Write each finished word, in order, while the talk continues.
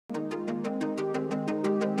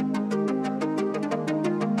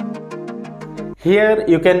Here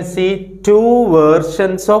you can see two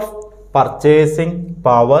versions of purchasing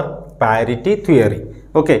power parity theory.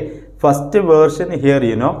 Okay, first version here,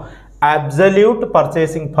 absolute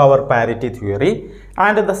purchasing power parity theory,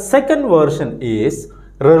 and the second version is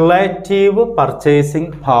relative purchasing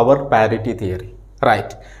power parity theory.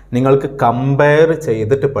 Right, നിങ്ങൾക്ക് compare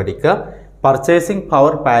ചെയ്തിട്ട് പഠിക്കുക. Purchasing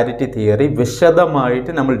power parity theory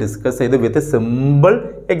വിശദമായിട്ട് നമ്മൾ discuss ചെയ്ത് വിത്ത് simple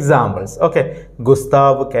examples. Okay,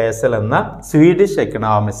 Gustave castle എന്ന Swedish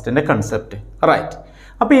എക്കണോമിസ്റ്റിന്റെ concept. Right,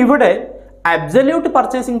 അപ്പോൾ ഇവിടെ absolute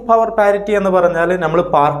purchasing power parity എന്ന് പറഞ്ഞാൽ നമ്മൾ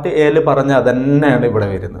പാർട്ട് എയിൽ പറഞ്ഞ അതന്നെയാണ് ഇവിടെ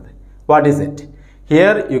വരുന്നത്. What is it?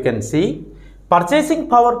 Here you can see purchasing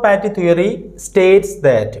power parity theory states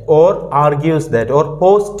that or argues that or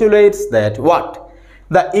postulates that what?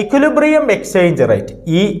 The equilibrium exchange rate,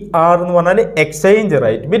 ER എന്ന് പറഞ്ഞാൽ exchange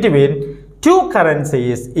rate between two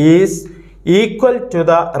currencies is equal to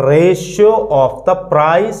the ratio of the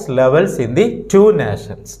price levels in the two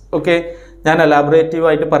nations. Okay, ഞാൻ എലാബറേറ്റീവ്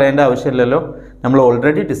ആയിട്ട് പറയേണ്ട ആവശ്യമില്ലല്ലോ, നമ്മൾ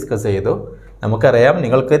already discuss ചെയ്തു. നമുക്കറിയാം,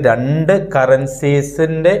 നിങ്ങൾക്ക് രണ്ട്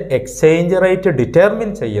കറൻസീസിൻ്റെ എക്സ്ചേഞ്ച് റേറ്റ് ഡിറ്റർമിൻ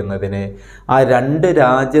ചെയ്യുന്നതിന് ആ രണ്ട്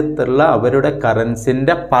രാജ്യത്തുള്ള അവരുടെ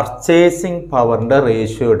കറൻസിൻ്റെ പർച്ചേസിംഗ് പവറിൻ്റെ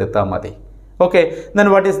റേഷ്യോ എടുത്താൽ മതി. Okay, then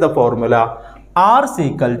what is the formula? R is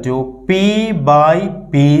equal to P by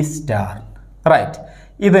P star. Right,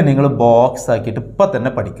 ഇത് നിങ്ങൾ ബോക്സ് ആക്കിയിട്ട് ഇപ്പം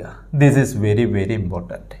തന്നെ പഠിക്കുക. This is very very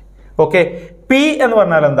important. Okay, P എന്ന്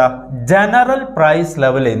പറഞ്ഞാൽ എന്താ? General price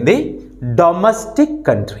level in the domestic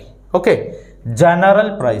country. Okay, general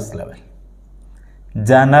price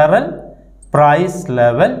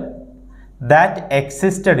level that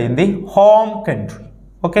existed in the home country.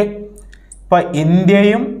 Okay, ഇപ്പോൾ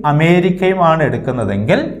ഇന്ത്യയും അമേരിക്കയും ആണ്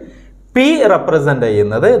എടുക്കുന്നതെങ്കിൽ P റെപ്രസെൻ്റ്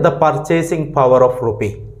ചെയ്യുന്നത് the purchasing power of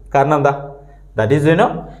rupee. കാരണം എന്താ? ദാറ്റ് ഈസ്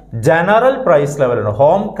ജനറൽ പ്രൈസ് ലെവലാണ്.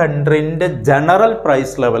 ഹോം കൺട്രീൻ്റെ ജനറൽ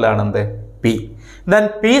പ്രൈസ് ലെവലാണ് എന്ത്? P. ദെൻ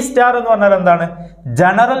P സ്റ്റാർ എന്ന് പറഞ്ഞാൽ എന്താണ്?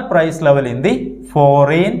 General price level in the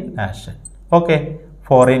foreign nation. Okay,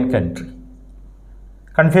 foreign country.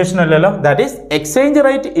 Confusion illalo. That is, exchange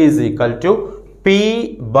rate is equal to P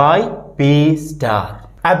by P star.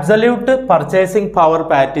 Absolute purchasing power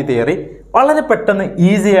parity theory വളരെ പെട്ടെന്ന്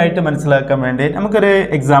easy ആയിട്ട് മനസ്സിലാക്കാൻ വേണ്ടി നമുക്കൊരു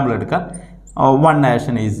example എടുക്കാം. One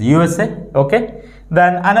nation is USA. Okay,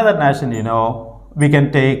 then another nation, we can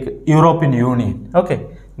take European Union. Okay,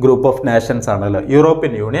 group of nations ആണല്ലോ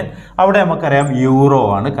European union. അവിടെ നമുക്കറിയാം യൂറോ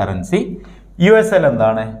ആണ് കറൻസി. യു എസ് എൽ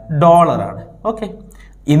എന്താണ്? ഡോളറാണ്. ഓക്കെ,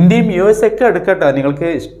 ഇന്ത്യയും യു എസ് ഒക്കെ എടുക്കട്ടെ, നിങ്ങൾക്ക്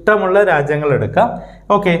ഇഷ്ടമുള്ള രാജ്യങ്ങൾ എടുക്കാം.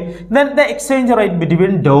 Okay, then the exchange rate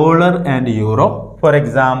between dollar and euro. For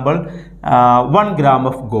example 1 gram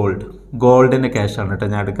of gold. ഗോൾഡിൻ്റെ ക്യാഷാണ് കേട്ടോ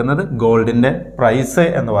ഞാൻ എടുക്കുന്നത്. ഗോൾഡിൻ്റെ പ്രൈസ്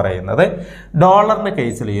എന്ന് പറയുന്നത് ഡോളറിൻ്റെ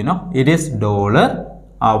കേസിൽ it is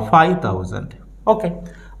 $5,000. Okay,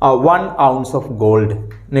 1 ounce of gold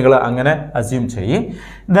നിങ്ങൾ അങ്ങനെ അസ്യൂം ചെയ്യും.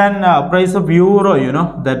 Then price of euro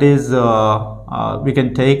that is we can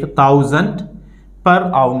take 1,000 per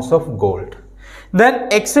ounce of gold. Then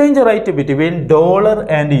exchange rate between dollar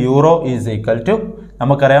and euro is equal to,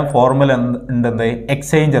 നമുക്കറിയാം formula ഉണ്ടെന്ന്,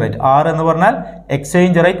 exchange rate R എന്ന് പറഞ്ഞാൽ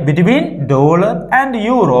exchange rate between dollar and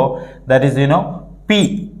euro, that is P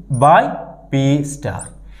by P star.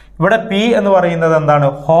 ഇവിടെ P എന്ന് പറയുന്നത് എന്താണ്?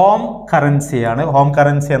 Home കറൻസിയാണ്. Home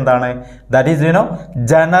currency എന്താണ്? That is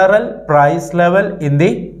general price level in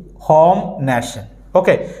the home nation.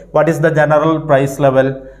 Okay, what is the general price level?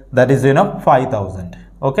 That is 5,000.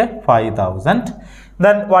 Okay, 5,000.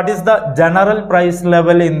 Then what is the general price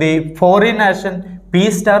level in the foreign nation? P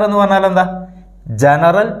star എന്ന് പറഞ്ഞാൽ എന്താ?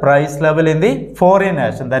 General price level in the foreign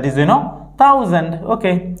nation, that is 1,000.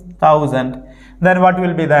 Okay, 1,000. Then what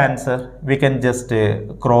will be the answer? We can just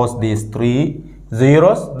cross these 3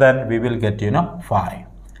 zeros, then we will get 5.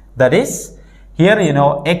 That is, here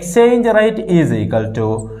exchange rate is equal to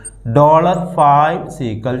 $5 is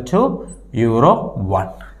equal to euro 1.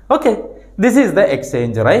 Okay, this is the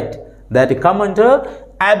exchange rate that come under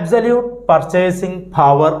absolute purchasing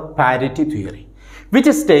power parity theory, which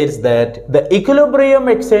states that the equilibrium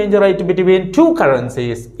exchange rate between two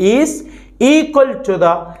currencies is equal to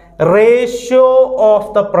the ratio of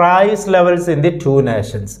the price levels in the two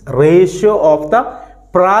nations. Ratio of the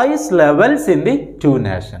price levels in the two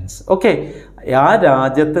nations. Okay, ആ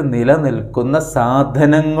രാജ്യത്ത് നിലനിൽക്കുന്ന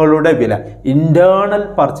സാധനങ്ങളുടെ വില, internal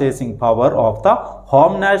purchasing power of the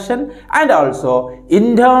home nation and also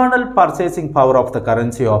internal purchasing power of the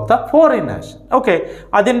currency of the foreign nation. Okay,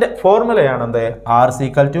 അതിൻ്റെ ഫോർമുലയാണെന്ത്? R is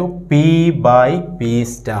equal to P by P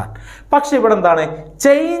star. പക്ഷെ ഇവിടെ എന്താണ്?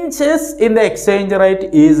 Changes in the exchange rate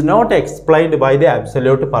is not explained by the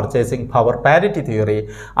absolute purchasing power parity theory.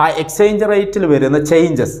 ആ exchange റേറ്റിൽ വരുന്ന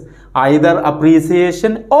changes either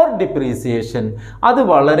appreciation or depreciation. അത്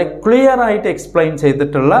വളരെ clear ആയിട്ട് എക്സ്പ്ലെയിൻ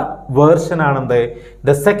ചെയ്തിട്ടുള്ള version ആണെന്ത്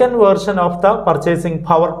the second version of the purchasing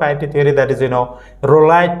power parity theory, that is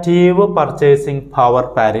relative purchasing power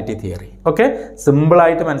parity theory. Okay, simple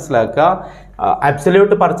ആയിട്ട് മനസ്സിലാക്കുക.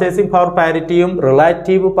 Absolute purchasing power പാരിറ്റിയും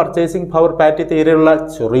relative purchasing power parity തിയറിയുള്ള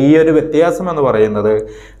ചെറിയൊരു വ്യത്യാസം എന്ന് പറയുന്നത്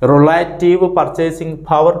relative purchasing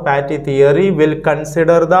power parity theory will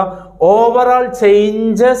consider the overall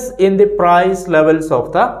changes in the price levels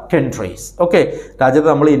of the countries. Okay, രാജ്യത്ത്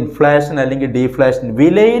നമ്മൾ inflation അല്ലെങ്കിൽ deflation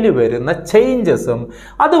വിലയിൽ വരുന്ന ചേഞ്ചസും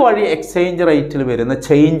അതുവഴി എക്സ്ചേഞ്ച് റേറ്റിൽ വരുന്ന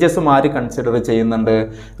ചേഞ്ചസും ആര് കൺസിഡർ ചെയ്യുന്നുണ്ട്?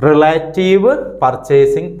 Relative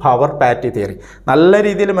purchasing power parity theory. നല്ല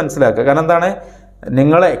രീതിയിൽ മനസ്സിലാക്കുക. കാരണം എന്താണ്?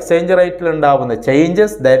 നിങ്ങൾ എക്സ്ചേഞ്ച് റേറ്റിൽ ഉണ്ടാവുന്ന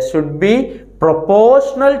changes that should be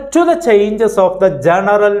proportional to the changes of the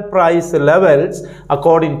general price levels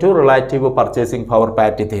according to relative purchasing power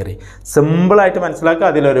parity theory. Simple ആയിട്ട് മനസ്സിലാക്കുക.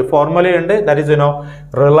 അതിലൊരു ഫോർമുല ഉണ്ട്. that is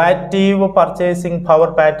relative purchasing power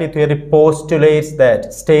parity theory postulates that,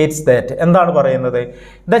 states that, എന്താണ് പറയുന്നത്?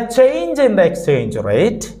 the change in the exchange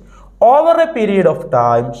rate over a period of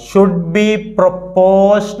time should be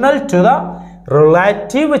proportional to the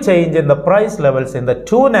relative change in the price levels in the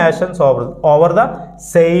two nations over the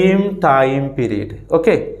same time period.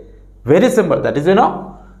 Okay, very simple. That is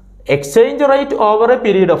exchange rate over a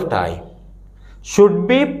period of time should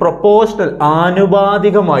be proportional,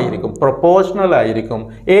 ആനുപാതികമായിരിക്കും, proportional ആയിരിക്കും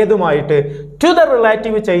ഏതുമായിട്ട്? to the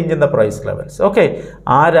relative change in the price levels. Okay,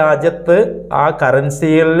 ആ രാജ്യത്ത് ആ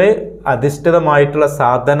കറൻസിയിൽ അധിഷ്ഠിതമായിട്ടുള്ള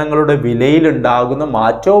സാധനങ്ങളുടെ വിലയിലുണ്ടാകുന്ന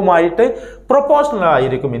മാറ്റവുമായിട്ട് proportional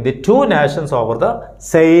ആയിരിക്കും in the two nations over the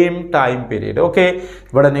same time period. Okay,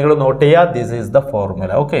 ഇവിടെ നിങ്ങൾ not ചെയ്യുക, this is the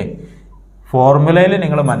formula. Okay, ഫോർമുലയിൽ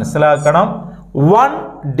നിങ്ങൾ മനസ്സിലാക്കണം, 1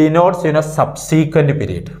 denotes subsequent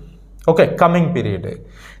period. Okay, coming period.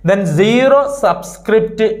 Then 0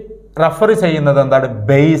 subscript refer ചെയ്യുന്നത് എന്താണ്?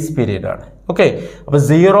 ബേസ് പീരീഡ് ആണ്. ഓക്കെ, അപ്പോൾ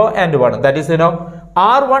 0 and 1, that is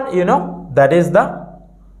R1, that is the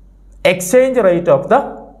exchange rate of the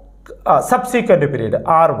subsequent period,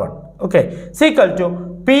 R1. Okay, is equal to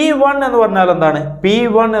P1 എന്ന് പറഞ്ഞാൽ എന്താണ്?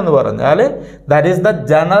 P1 എന്ന് പറഞ്ഞാൽ that is the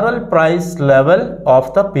general price level of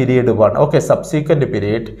the period 1. Okay, subsequent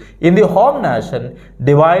period in the home nation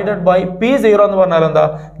divided by P0 എന്ന് പറഞ്ഞാൽ എന്താ?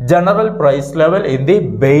 general price level in the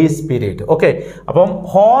base period. Okay, അപ്പം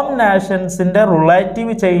home nations-ന്റെ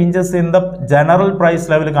relative changes in the general price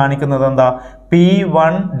level കാണിക്കുന്നത് എന്താ?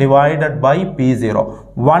 P1 divided by P0.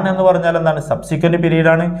 1 എന്ന് പറഞ്ഞാൽ എന്താണ്? Subsequent period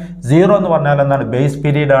ആണ്. 0 എന്ന് പറഞ്ഞാൽ എന്താണ്? ബേസ്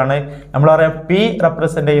പീരീഡ് ആണ്. നമ്മളറിയാം P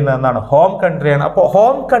റെപ്രസെന്റ് ചെയ്യുന്നത് എന്താണ്? ഹോം കൺട്രിയാണ്. അപ്പോൾ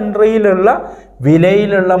ഹോം കൺട്രിയിലുള്ള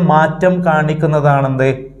വിലയിലുള്ള മാറ്റം കാണിക്കുന്നതാണെന്ത്?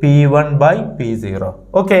 P1 by P0.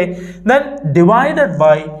 Okay, then divided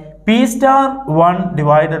by P*1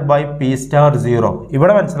 divided by P*0.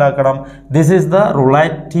 ഇവിടെ മനസ്സിലാക്കണം, this is the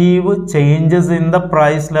relative changes in the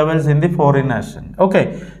price levels in the foreign nation. Okay,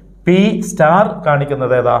 P*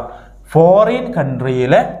 കാണിക്കുന്നത് ഏതാ? Foreign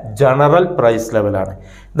കൺട്രിയിലെ general price ലെവലാണ്.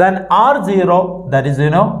 Then R0, that is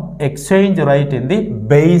exchange rate in the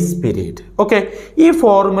base period. Okay, ഈ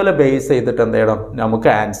formula base ചെയ്തിട്ട് എന്ത് ചെയ്യണം? നമുക്ക്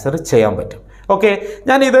answer ചെയ്യാൻ പറ്റും. ഓക്കെ,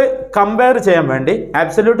 ഞാനിത് കമ്പയർ ചെയ്യാൻ വേണ്ടി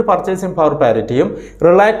absolute purchasing power പാരിറ്റിയും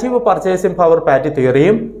relative purchasing power parity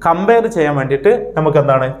തിയറിയും compare ചെയ്യാൻ വേണ്ടിയിട്ട് നമുക്ക്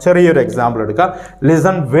എന്താണ്? ചെറിയൊരു എക്സാമ്പിൾ എടുക്കാം.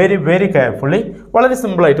 Listen very very carefully. വളരെ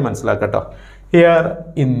സിമ്പിളായിട്ട് മനസ്സിലാക്കട്ടോ. ഹിയർ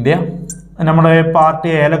ഇന്ത്യ, നമ്മുടെ പാർട്ടി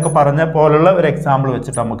ഏലൊക്കെ പറഞ്ഞ പോലുള്ള ഒരു എക്സാമ്പിൾ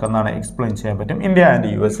വെച്ചിട്ട് നമുക്ക് എന്താണ് എക്സ്പ്ലെയിൻ ചെയ്യാൻ പറ്റും. India and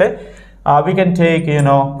USA. We can take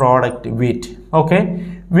product wheat. Okay,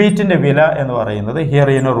 വീറ്റിൻ്റെ വില എന്ന് പറയുന്നത് ഹിയർ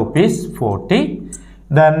 ₹40.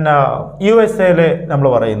 ദെൻ USA-ൽ നമ്മൾ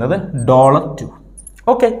പറയുന്നത് $2.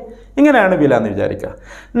 ഓക്കെ, ഇങ്ങനെയാണ് വില എന്ന് വിചാരിക്കുക.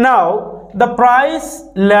 Now the price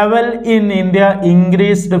level in India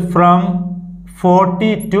increased from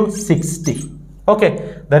 40 to 60. Okay,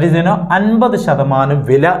 that is 50%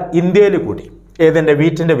 വില ഇന്ത്യയിൽ കൂടി. ഏതിൻ്റെ?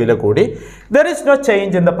 വീറ്റിൻ്റെ വില കൂടി. There is no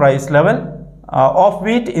change in the price level of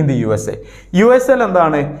wheat in the USA. USA-ൽ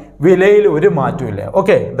എന്താണ്? വിലയിൽ ഒരു മാറ്റമില്ല.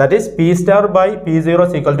 Okay, that is P* by P0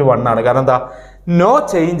 = 1 ആണ്. കാരണം എന്താ? No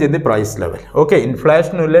change in the price level. Okay,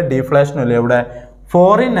 ഇൻഫ്ലേഷനും ഇല്ല, ഡീഫ്ലേഷനും ഇല്ല ഇവിടെ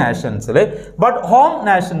ഫോറിൻ നാഷൻസിൽ. ബട്ട് ഹോം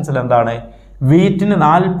നാഷൻസിൽ എന്താണ്? വീറ്റിന്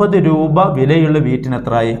 ₹40 വിലയുള്ള വീറ്റിന്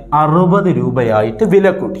എത്രയായി? ₹60 വില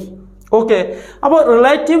കൂടി. ഓക്കെ, അപ്പോൾ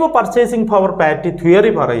relative purchasing power parity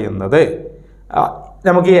theory പറയുന്നത്,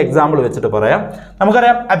 നമുക്ക് ഈ എക്സാമ്പിൾ വെച്ചിട്ട് പറയാം.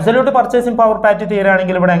 നമുക്കറിയാം absolute purchasing power parity theory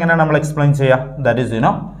ആണെങ്കിൽ ഇവിടെ എങ്ങനെയാണ് നമ്മൾ എക്സ്പ്ലെയിൻ ചെയ്യുക? That is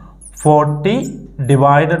 40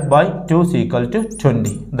 divided by 2 =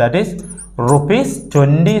 20. That is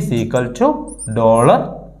 ₹20 =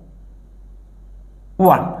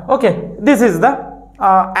 $1. Okay, this is the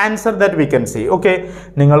answer that we can see. Okay,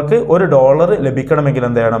 നിങ്ങൾക്ക് $1 ലഭിക്കണമെങ്കിൽ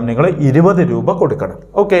എന്ത് ചെയ്യണം? നിങ്ങൾ 20 രൂപ കൊടുക്കണം.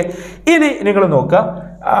 ഓക്കെ, ഇനി നിങ്ങൾ നോക്കുക,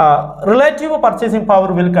 relative purchasing power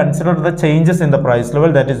will consider the changes in the price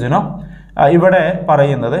level. That is ഇവിടെ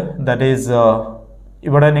പറയുന്നത്, ദാറ്റ് ഈസ്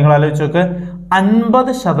ഇവിടെ നിങ്ങൾ ആലോചിച്ച് നോക്ക്,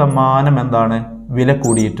 50% എന്താണ്? വില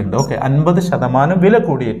കൂടിയിട്ടുണ്ട്. ഓക്കെ, 50% വില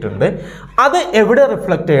കൂടിയിട്ടുണ്ട്. അത് എവിടെ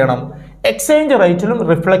റിഫ്ലക്റ്റ് ചെയ്യണം? എക്സ്ചേഞ്ച് റേറ്റിലും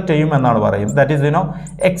റിഫ്ലക്റ്റ് ചെയ്യും എന്നാണ് പറയുന്നത്. That is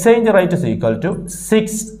exchange rate is equal to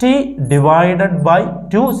 60 divided by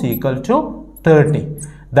 2 is equal to 30.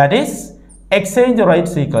 That is exchange rate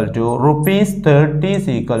is equal to ₹30 is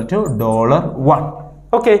equal to $1.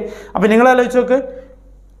 Okay, അപ്പം നിങ്ങൾ ആലോചിച്ച് നോക്ക്,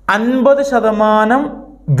 50%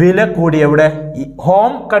 വില കൂടി എവിടെ?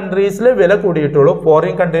 ഹോം കൺട്രീസിൽ വില കൂടിയിട്ടുള്ളൂ.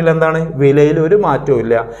 ഫോറിൻ കൺട്രിയിൽ എന്താണ്? വിലയിൽ ഒരു മാറ്റവും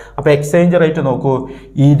ഇല്ല. അപ്പോൾ എക്സ്ചേഞ്ച് റേറ്റ് നോക്കൂ,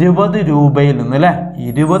 20 രൂപയിൽ നിന്ന് അല്ലേ,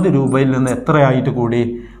 20 രൂപയിൽ നിന്ന് എത്രയായിട്ട് കൂടി?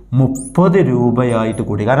 30 രൂപയായിട്ട്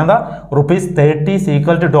കൂടി. കാരണം എന്താ? ₹30 is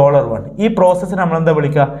equal to $1. ഈ പ്രോസസ്സിന് നമ്മൾ എന്താ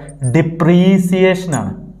വിളിക്കുക? ഡിപ്രീസിയേഷൻ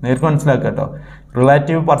ആണ്. നേർക്ക് മനസ്സിലാക്കുക കേട്ടോ.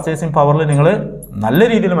 റിലേറ്റീവ് പർച്ചേസിംഗ് പവറിൽ നിങ്ങൾ നല്ല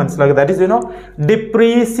രീതിയിൽ മനസ്സിലാക്കുക. That is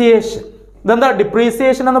depreciation. ഇതെന്താ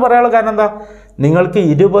ഡിപ്രീസിയേഷൻ എന്ന് പറയാനുള്ള കാരണം എന്താ? നിങ്ങൾക്ക്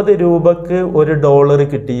 20 രൂപക്ക് $1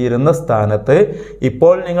 കിട്ടിയിരുന്ന സ്ഥാനത്ത്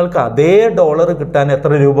ഇപ്പോൾ നിങ്ങൾക്ക് അതേ $1 കിട്ടാൻ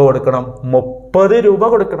എത്ര രൂപ കൊടുക്കണം? 30 രൂപ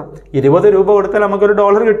കൊടുക്കണം. 20 രൂപ കൊടുത്താൽ നമുക്കൊരു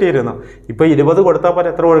 $1 കിട്ടിയിരുന്നു. ഇപ്പോൾ 20 കൊടുത്താൽ പോലെ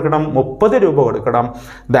എത്ര കൊടുക്കണം? 30 രൂപ കൊടുക്കണം.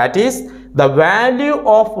 That is the value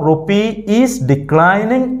of rupee is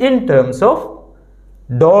declining in terms of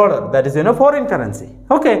 $. That is foreign currency.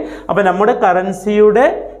 Okay, അപ്പം നമ്മുടെ കറൻസിയുടെ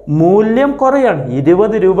മൂല്യം കുറയാണ്.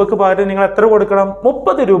 20 രൂപക്ക് പകരം നിങ്ങൾ എത്ര കൊടുക്കണം?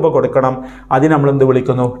 30 രൂപ കൊടുക്കണം. അതിന് നമ്മൾ എന്ത്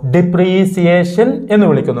വിളിക്കുന്നു? ഡിപ്രീസിയേഷൻ എന്ന്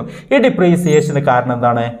വിളിക്കുന്നു. ഈ ഡിപ്രീസിയേഷന് കാരണം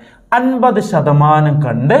എന്താണ്? 50%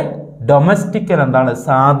 കണ്ട് ഡൊമസ്റ്റിക്കൽ എന്താണ്?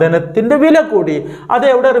 സാധനത്തിന്റെ വില കൂടി. അത്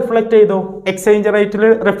എവിടെ റിഫ്ലക്ട് ചെയ്തു? എക്സ്ചേഞ്ച് റേറ്റിൽ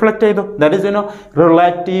റിഫ്ലക്ട് ചെയ്തു. That is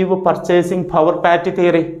relative purchasing power parity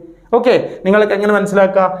theory. Okay, നിങ്ങൾക്ക് എങ്ങനെ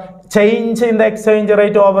മനസ്സിലാക്കുക? Change in the exchange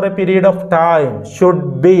rate over A period of time should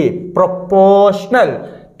be proportional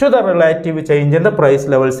to the relative change in the price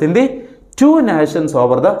levels in the two nations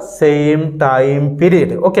over the same time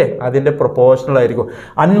period. Okay, അതിൻ്റെ proportional ആയിരിക്കും.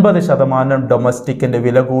 50% ഡൊമസ്റ്റിക്കിൻ്റെ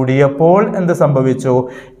വില കൂടിയപ്പോൾ എന്ത് സംഭവിച്ചു?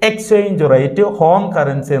 Exchange rate home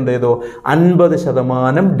currency എന്ത് ചെയ്തു?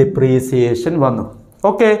 50% depreciation വന്നു.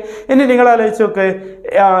 Okay, ഇനി നിങ്ങൾ ആലോചിച്ച് നോക്ക്,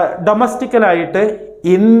 ഡൊമസ്റ്റിക്കലായിട്ട്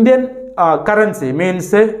ഇന്ത്യൻ കറൻസി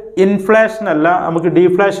മീൻസ് ഇൻഫ്ലേഷൻ അല്ല, നമുക്ക്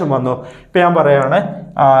ഡീഫ്ലേഷൻ വന്നു. ഇപ്പം ഞാൻ പറയുകയാണ്,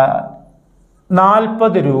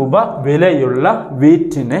 40 രൂപ വിലയുള്ള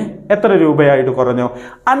വീറ്റിന് എത്ര രൂപയായിട്ട് കുറഞ്ഞു?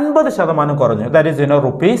 50% കുറഞ്ഞു. ദാറ്റ് ഈസ്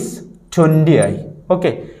 ₹20 ആയി.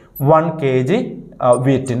 ഓക്കെ, 1 kg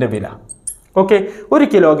വീറ്റിൻ്റെ വില. ഓക്കെ, 1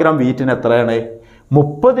 കിലോഗ്രാം വീറ്റിന് എത്രയാണ്?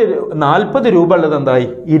 40 രൂപ ഉള്ളത് എന്തായി?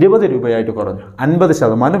 20 രൂപയായിട്ട് കുറഞ്ഞു.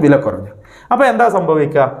 50% വില കുറഞ്ഞു. അപ്പോൾ എന്താ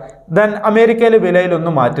സംഭവിക്കുക? ദെൻ അമേരിക്കയിലെ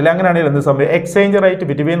വിലയിലൊന്നും മാറ്റില്ല. അങ്ങനെയാണെങ്കിൽ എന്ത് സംഭവിക്കും? Exchange rate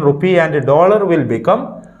between rupee and $. Will become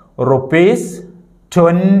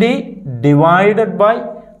 ₹20 divided by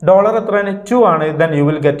 $. എത്രയാണ്? 2 ആണ്. Then you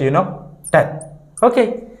will get 10. Okay,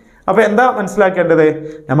 അപ്പോൾ എന്താ മനസ്സിലാക്കേണ്ടത്?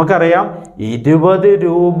 നമുക്കറിയാം 20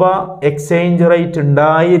 രൂപ എക്സ്ചേഞ്ച് റേറ്റ്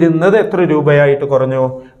ഉണ്ടായിരുന്നത് എത്ര രൂപയായിട്ട് കുറഞ്ഞു?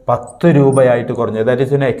 10 രൂപയായിട്ട് കുറഞ്ഞു. That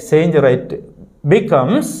is exchange rate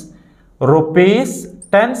becomes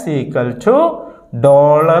 ₹10 equal to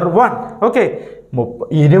 $1. Okay,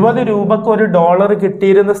 20 രൂപക്ക് $1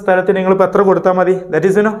 കിട്ടിയിരുന്ന സ്ഥലത്ത് നിങ്ങൾ ഇപ്പോൾ എത്ര കൊടുത്താൽ മതി? That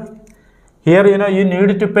is here you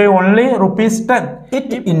need to pay only ₹10.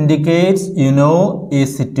 It indicates a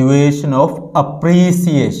situation of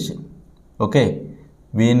appreciation. Okay,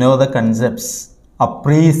 we know the concepts.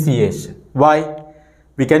 Appreciation. Why?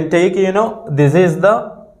 We can take this is the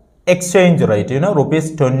exchange rate.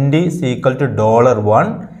 ₹20 is equal to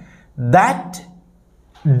 $1. That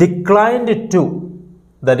declined to,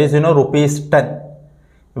 that is ₹10.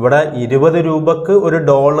 ഇവിടെ 20 രൂപക്ക്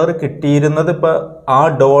 $1 കിട്ടിയിരുന്നത് ഇപ്പോൾ ആ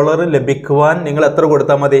 $1 ലഭിക്കുവാൻ നിങ്ങൾ എത്ര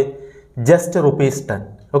കൊടുത്താൽ മതി? Just ₹10.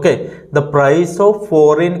 Okay, the price of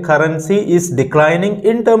foreign currency is declining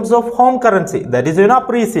in terms of home currency. That is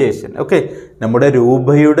appreciation. Okay, നമ്മുടെ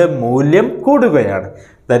രൂപയുടെ മൂല്യം കൂടുകയാണ്.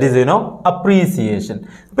 That is appreciation.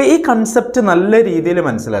 അപ്പോൾ ഈ കൺസെപ്റ്റ് നല്ല രീതിയിൽ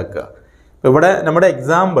മനസ്സിലാക്കുക. ഇവിടെ നമ്മുടെ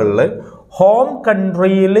എക്സാമ്പിളിൽ ഹോം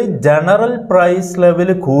കൺട്രിയിൽ ജനറൽ പ്രൈസ് ലെവൽ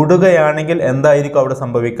കൂടുകയാണെങ്കിൽ എന്തായിരിക്കും അവിടെ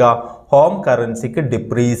സംഭവിക്കുക? ഹോം കറൻസിക്ക്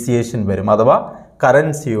ഡിപ്രീസിയേഷൻ വരും, അഥവാ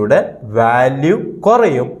കറൻസിയുടെ വാല്യൂ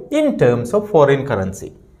കുറയും in terms of foreign currency.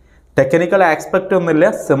 Technical aspect ഒന്നുമില്ല,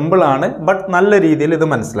 സിമ്പിളാണ്, ബട്ട് നല്ല രീതിയിൽ ഇത്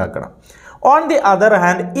മനസ്സിലാക്കണം. On the other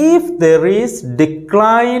hand, if there is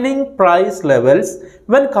declining price levels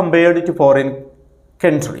when compared to foreign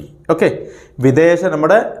country, okay, വിദേശ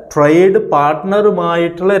നമ്മുടെ ട്രേഡ്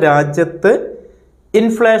പാർട്ട്ണറുമായിട്ടുള്ള രാജ്യത്ത്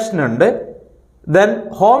ഇൻഫ്ലേഷൻ ഉണ്ട്, ദെൻ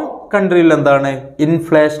ഹോം കൺട്രിയിൽ എന്താണ്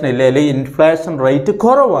ഇൻഫ്ലേഷൻ ഇല്ല, അല്ലെങ്കിൽ ഇൻഫ്ലേഷൻ റേറ്റ്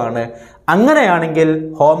കുറവാണ്. അങ്ങനെയാണെങ്കിൽ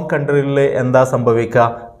ഹോം കൺട്രിയിൽ എന്താ സംഭവിക്കുക?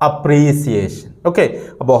 അപ്രീസിയേഷൻ. ഓക്കെ,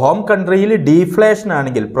 അപ്പോൾ ഹോം കൺട്രിയിൽ ഡീഫ്ലേഷൻ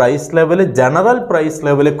ആണെങ്കിൽ price level, general price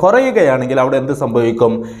level കുറയുകയാണെങ്കിൽ അവിടെ എന്ത്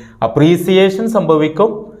സംഭവിക്കും? അപ്രീസിയേഷൻ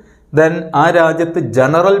സംഭവിക്കും. ദെൻ ആ രാജ്യത്ത്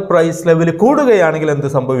ജനറൽ പ്രൈസ് ലെവൽ കൂടുകയാണെങ്കിൽ എന്ത്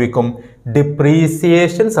സംഭവിക്കും?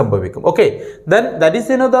 ഡിപ്രീസിയേഷൻ സംഭവിക്കും. Okay, then that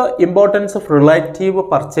is the importance of relative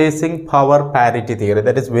purchasing power parity theory.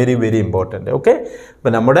 That is very very important. Okay,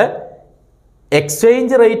 അപ്പോൾ നമ്മുടെ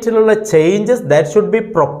exchange റേറ്റിലുള്ള changes that should be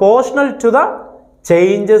proportional to the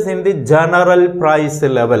changes in the general price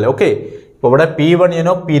level. Okay, ഇപ്പോൾ ഇവിടെ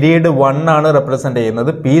P1 period 1 ആണ് represent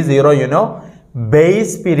ചെയ്യുന്നത്, P0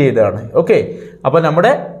 base period ആണ്. Okay, അപ്പോൾ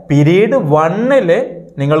നമ്മുടെ period 1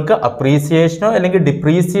 നിങ്ങൾക്ക് അപ്രീസിയേഷനോ അല്ലെങ്കിൽ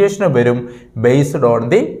ഡിപ്രീസിയേഷനോ വരും based on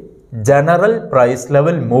the general price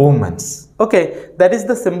level movements. Okay, that is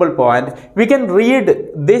the simple point. We can read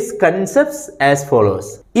these concepts as follows.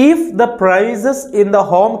 If the prices in the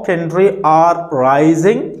home country are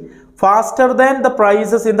rising faster than the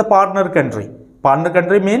prices in the partner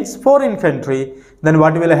country means foreign country, then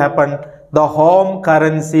what will happen? The home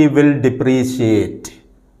currency will depreciate.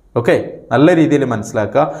 Okay, നല്ല രീതിയിൽ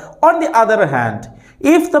മനസ്സിലാക്കുക. On the other hand,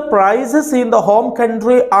 if the prices in the home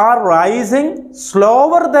country are rising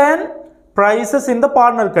slower than prices in the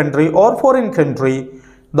partner country or foreign country,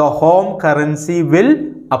 the home currency will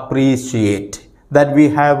appreciate. That we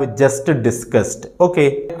have just discussed. Okay,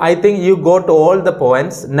 I think you got all the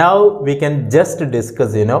points. Now we can just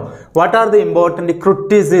discuss, what are the important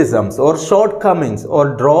criticisms or shortcomings or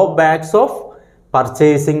drawbacks of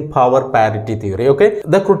purchasing power parity theory. Okay,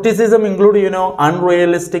 the criticism include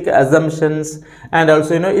unrealistic assumptions, and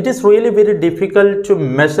also it is really very difficult to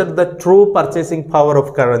measure the true purchasing power of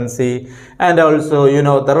currency, and also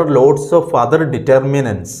there are lots of other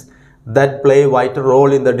determinants that play vital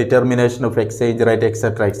role in the determination of exchange rate,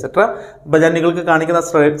 etc. etc. But ഞാൻ നിങ്ങൾക്ക് കാണിക്കുന്ന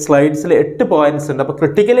സ്ലൈഡ്സിൽ 8 points ഉണ്ട്. അപ്പോൾ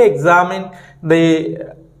critically examine the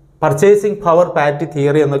purchasing power parity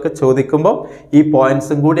theory എന്നൊക്കെ ചോദിക്കുമ്പോൾ ഈ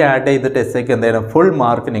പോയിന്റ്സും കൂടി add ചെയ്തിട്ട് എസ്സേക്ക് എന്ത് ചെയ്യണം? ഫുൾ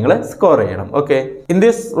മാർക്ക് നിങ്ങൾ സ്കോർ ചെയ്യണം. Okay, in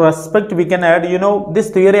this respect we can add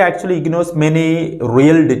this theory actually ignores many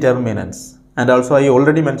real determinants, and also I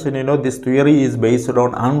already mention this theory is based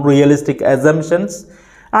on unrealistic assumptions,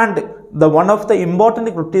 and the one of the important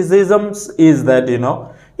criticisms is that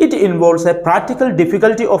it involves a practical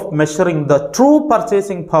difficulty of measuring the true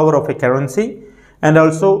purchasing power of a currency. And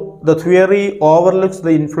also the theory overlooks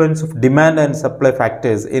the influence of demand and supply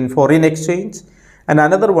factors in foreign exchange. And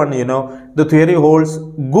another one, the theory holds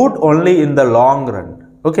good only in the long run.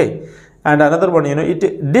 Okay, and another one, it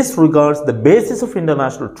disregards the basis of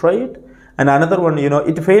international trade. And another one,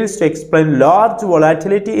 it fails to explain large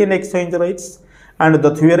volatility in exchange rates, and the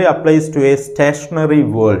theory applies to a stationary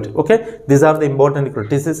world. Okay, these are the important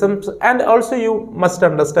criticisms. And also you must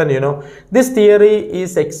understand this theory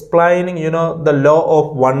is explaining the law of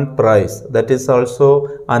one price. That is also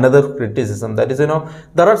another criticism. That is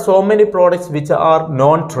there are so many products which are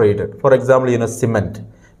non-traded, for example cement,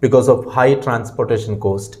 because of high transportation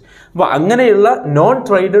cost. അപ്പോൾ അങ്ങനെയുള്ള non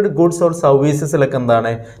traded goods or സർവീസസിലൊക്കെ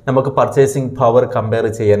എന്താണ് നമുക്ക് purchasing power compare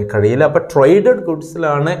ചെയ്യാൻ കഴിയില്ല. അപ്പോൾ traded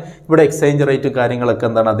ഗുഡ്സിലാണ് ഇവിടെ exchange rate കാര്യങ്ങളൊക്കെ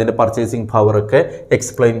എന്താണ് അതിൻ്റെ പർച്ചേസിങ് പവറൊക്കെ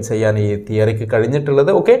എക്സ്പ്ലെയിൻ ചെയ്യാൻ ഈ തിയറിക്ക്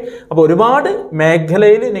കഴിഞ്ഞിട്ടുള്ളത്. ഓക്കെ, അപ്പോൾ ഒരുപാട്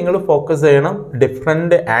മേഖലയിൽ നിങ്ങൾ ഫോക്കസ് ചെയ്യണം.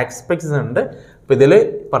 ഡിഫറെൻറ്റ് ആസ്പെക്ട്സ് ഉണ്ട്. അപ്പോൾ ഇതിൽ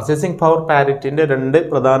പർച്ചേസിംഗ് പവർ പാരിറ്റിൻ്റെ 2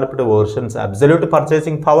 പ്രധാനപ്പെട്ട versions, absolute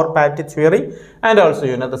purchasing power parity theory and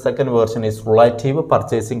also the second version is relative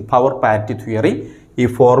purchasing power parity theory. ഈ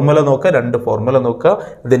ഫോർമുല നോക്കുക, 2 ഫോർമുല നോക്കുക,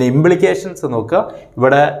 ഇതിൻ്റെ ഇംപ്ലിക്കേഷൻസ് നോക്കുക,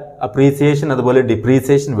 ഇവിടെ അപ്രീസിയേഷൻ അതുപോലെ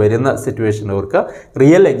ഡിപ്രീസിയേഷൻ വരുന്ന സിറ്റുവേഷൻ ഓർക്കുക,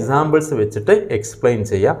 റിയൽ എക്സാമ്പിൾസ് വെച്ചിട്ട് എക്സ്പ്ലെയിൻ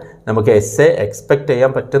ചെയ്യുക. നമുക്ക് എസ്സേ എക്സ്പെക്ട്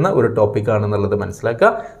ചെയ്യാൻ പറ്റുന്ന ഒരു ടോപ്പിക്കാണെന്നുള്ളത്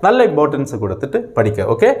മനസ്സിലാക്കുക. നല്ല ഇമ്പോർട്ടൻസ് കൊടുത്തിട്ട്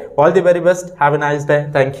പഠിക്കുക. Okay, all the very best. Have A nice day.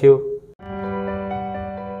 Thank you.